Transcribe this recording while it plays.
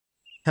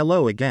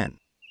Hello again.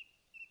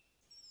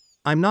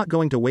 I'm not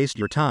going to waste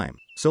your time,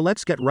 so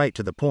let's get right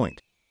to the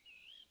point.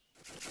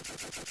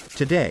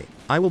 Today,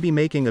 I will be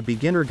making a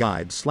beginner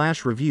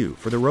guide/review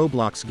for the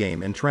Roblox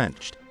game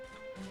Entrenched.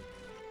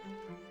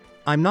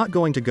 I'm not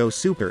going to go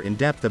super in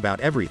depth about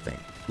everything,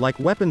 like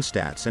weapon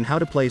stats and how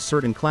to play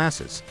certain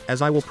classes,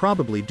 as I will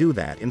probably do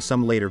that in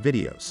some later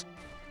videos.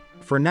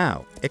 For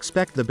now,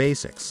 expect the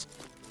basics.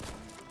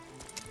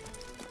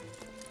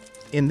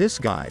 In this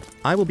guide,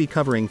 I will be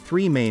covering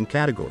 3 main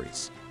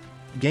categories: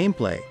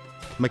 gameplay,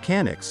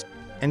 mechanics,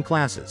 and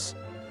classes.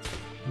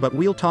 But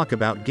we'll talk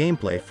about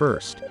gameplay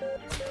first.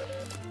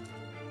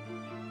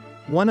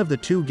 One of the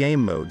 2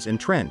 game modes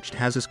Entrenched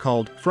has is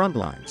called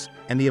Frontlines,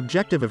 and the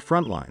objective of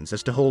Frontlines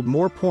is to hold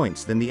more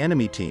points than the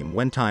enemy team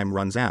when time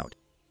runs out.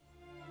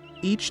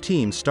 Each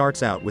team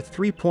starts out with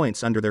 3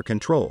 points under their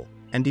control,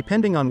 and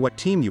depending on what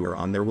team you are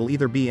on, there will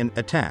either be an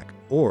attack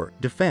or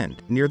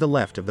defend near the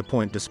left of the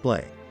point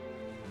display.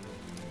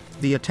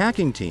 The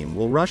attacking team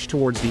will rush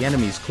towards the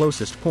enemy's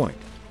closest point,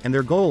 and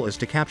their goal is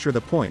to capture the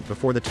point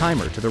before the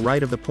timer to the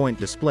right of the point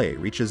display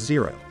reaches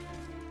 0.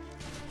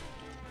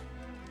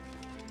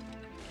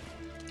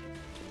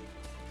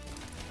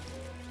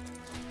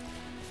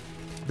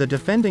 The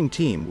defending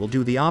team will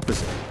do the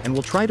opposite, and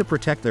will try to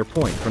protect their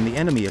point from the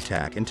enemy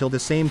attack until the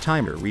same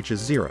timer reaches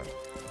 0.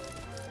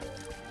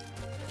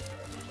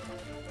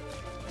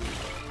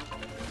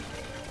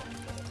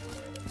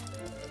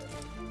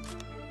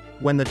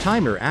 When the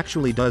timer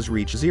actually does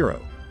reach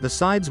 0, the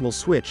sides will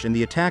switch and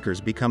the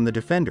attackers become the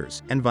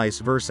defenders, and vice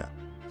versa.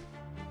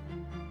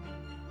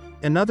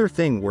 Another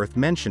thing worth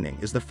mentioning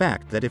is the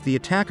fact that if the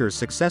attackers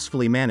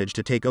successfully manage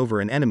to take over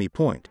an enemy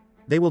point,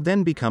 they will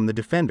then become the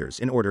defenders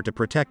in order to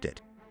protect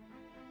it.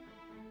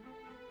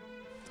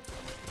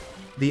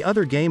 The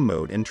other game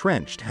mode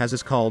Entrenched has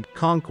is called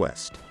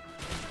Conquest.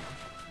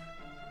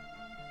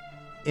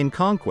 In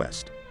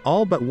Conquest,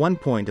 all but 1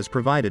 point is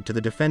provided to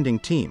the defending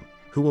team,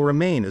 who will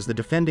remain as the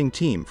defending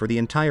team for the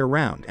entire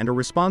round and are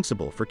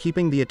responsible for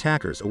keeping the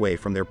attackers away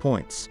from their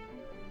points.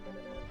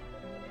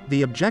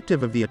 The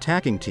objective of the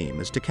attacking team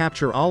is to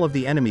capture all of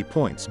the enemy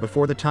points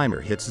before the timer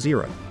hits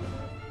 0.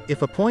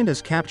 If a point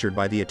is captured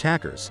by the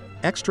attackers,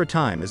 extra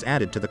time is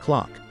added to the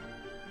clock.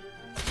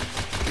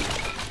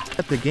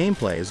 But the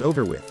gameplay is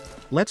over with.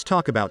 Let's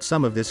talk about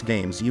some of this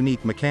game's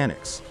unique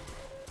mechanics.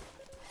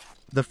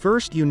 The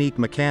first unique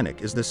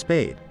mechanic is the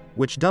spade,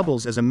 which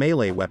doubles as a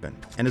melee weapon,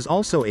 and is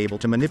also able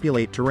to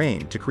manipulate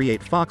terrain to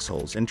create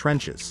foxholes and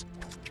trenches.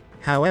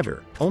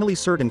 However, only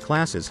certain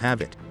classes have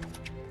it.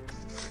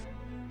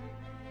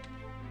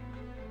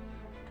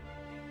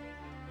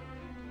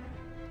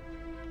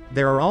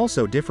 There are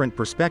also different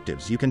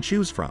perspectives you can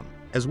choose from,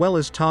 as well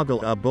as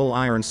toggle a bull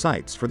iron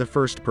sights for the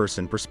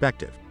first-person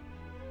perspective.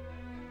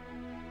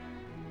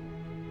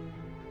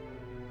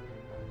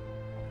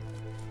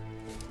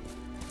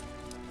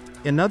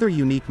 Another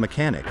unique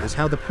mechanic is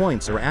how the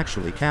points are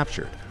actually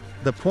captured.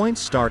 The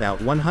points start out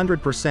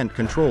 100%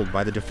 controlled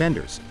by the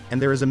defenders, and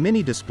there is a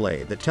mini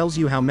display that tells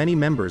you how many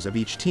members of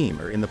each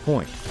team are in the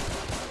point.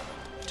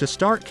 To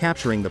start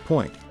capturing the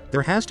point,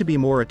 there has to be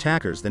more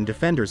attackers than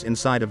defenders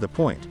inside of the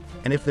point,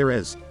 and if there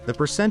is, the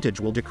percentage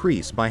will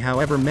decrease by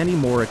however many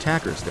more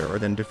attackers there are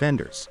than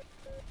defenders.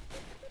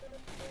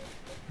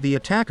 The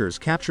attackers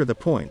capture the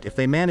point if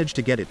they manage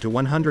to get it to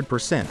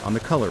 100% on the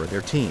color of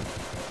their team.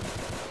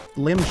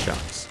 Limb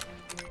shots,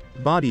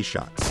 body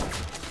shots,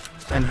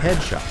 and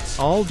headshots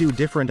all do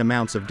different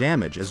amounts of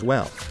damage as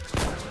well.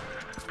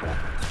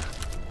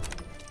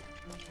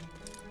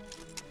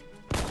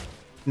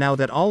 Now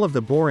that all of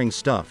the boring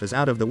stuff is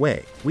out of the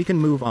way, we can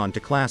move on to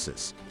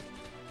classes.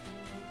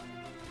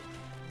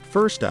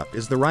 First up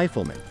is the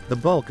rifleman, the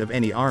bulk of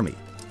any army.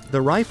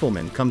 The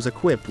rifleman comes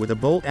equipped with a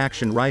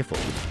bolt-action rifle,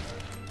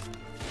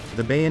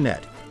 the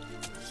bayonet,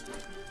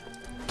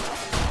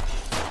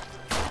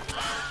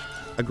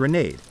 a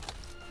grenade,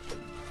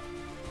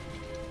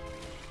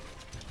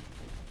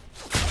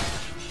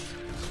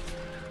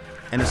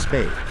 and a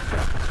spade.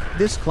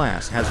 This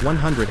class has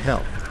 100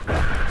 health.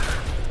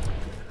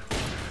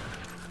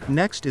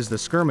 Next is the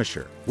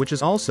skirmisher, which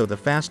is also the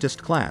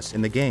fastest class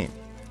in the game.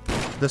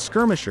 The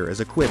skirmisher is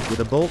equipped with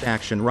a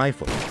bolt-action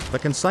rifle,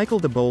 but can cycle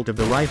the bolt of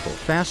the rifle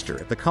faster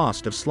at the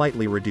cost of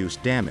slightly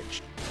reduced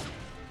damage.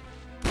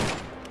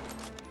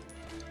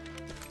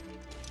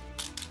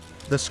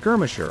 The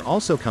skirmisher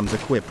also comes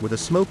equipped with a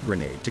smoke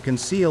grenade to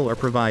conceal or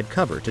provide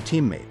cover to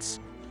teammates.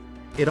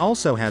 It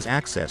also has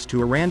access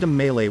to a random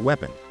melee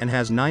weapon, and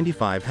has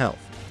 95 health.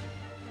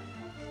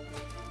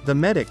 The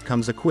medic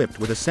comes equipped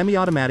with a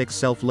semi-automatic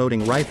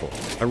self-loading rifle,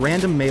 a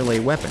random melee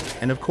weapon,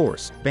 and of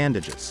course,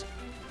 bandages.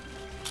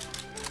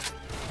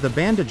 The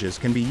bandages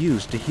can be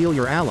used to heal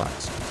your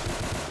allies,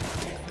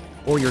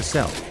 or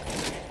yourself.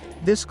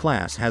 This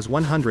class has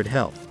 100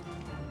 health.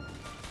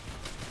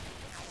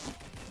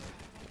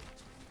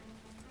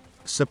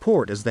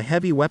 Support is the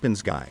heavy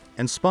weapons guy,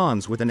 and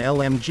spawns with an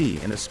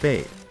LMG and a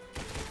spade.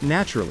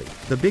 Naturally,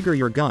 the bigger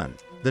your gun,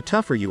 the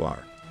tougher you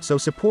are, so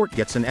support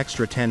gets an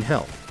extra 10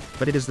 health,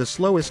 but it is the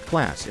slowest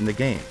class in the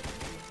game.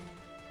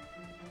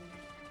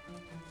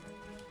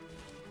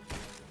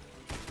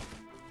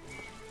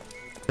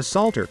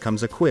 Assaulter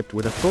comes equipped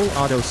with a full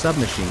auto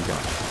submachine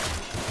gun,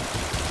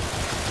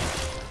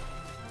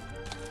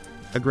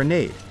 a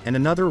grenade, and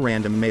another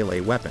random melee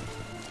weapon.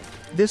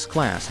 This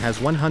class has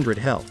 100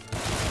 health.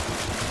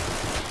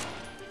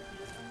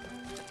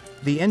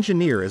 The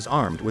engineer is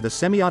armed with a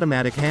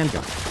semi-automatic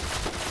handgun,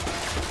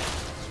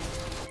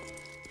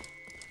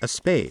 a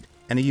spade,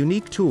 and a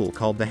unique tool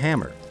called the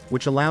hammer,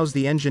 which allows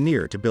the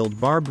engineer to build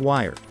barbed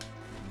wire,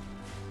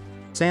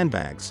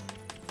 sandbags,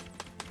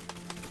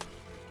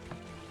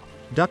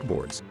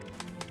 duckboards,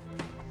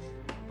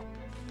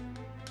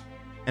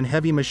 and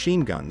heavy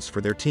machine guns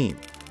for their team.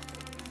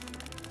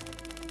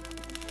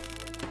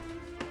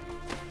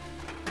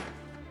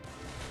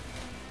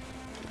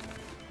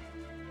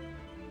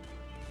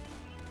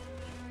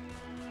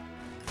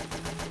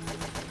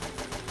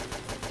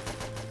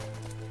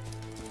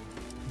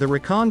 The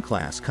Recon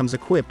class comes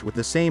equipped with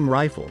the same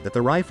rifle that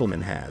the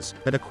rifleman has,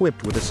 but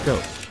equipped with a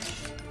scope.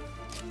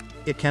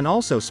 It can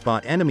also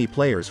spot enemy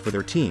players for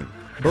their team,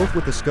 both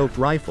with the scoped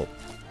rifle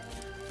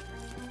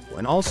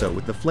and also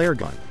with the flare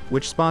gun,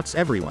 which spots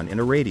everyone in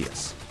a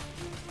radius.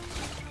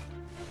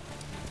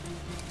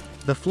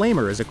 The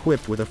flamer is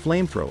equipped with a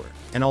flamethrower,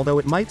 and although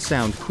it might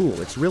sound cool,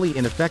 it's really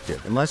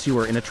ineffective unless you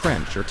are in a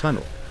trench or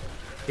tunnel.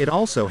 It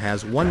also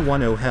has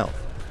 110 health.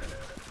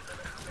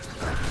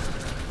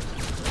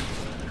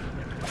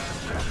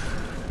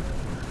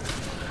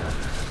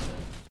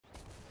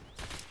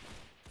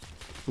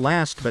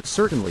 Last but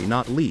certainly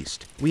not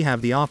least, we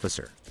have the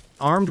officer.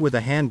 Armed with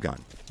a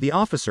handgun, the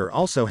officer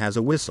also has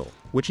a whistle,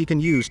 which he can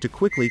use to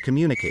quickly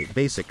communicate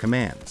basic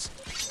commands.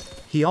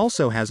 He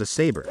also has a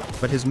saber,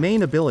 but his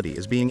main ability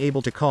is being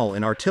able to call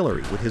in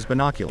artillery with his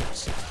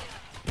binoculars.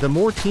 The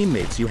more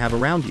teammates you have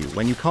around you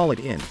when you call it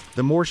in,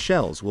 the more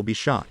shells will be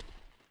shot.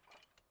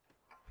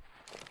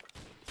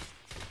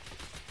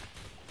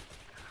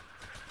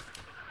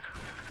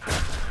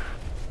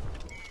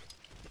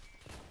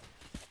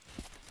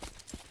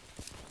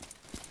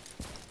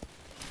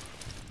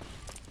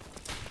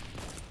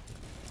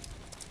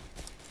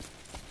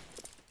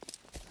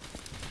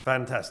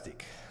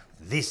 Fantastic.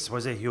 This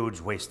was a huge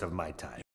waste of my time.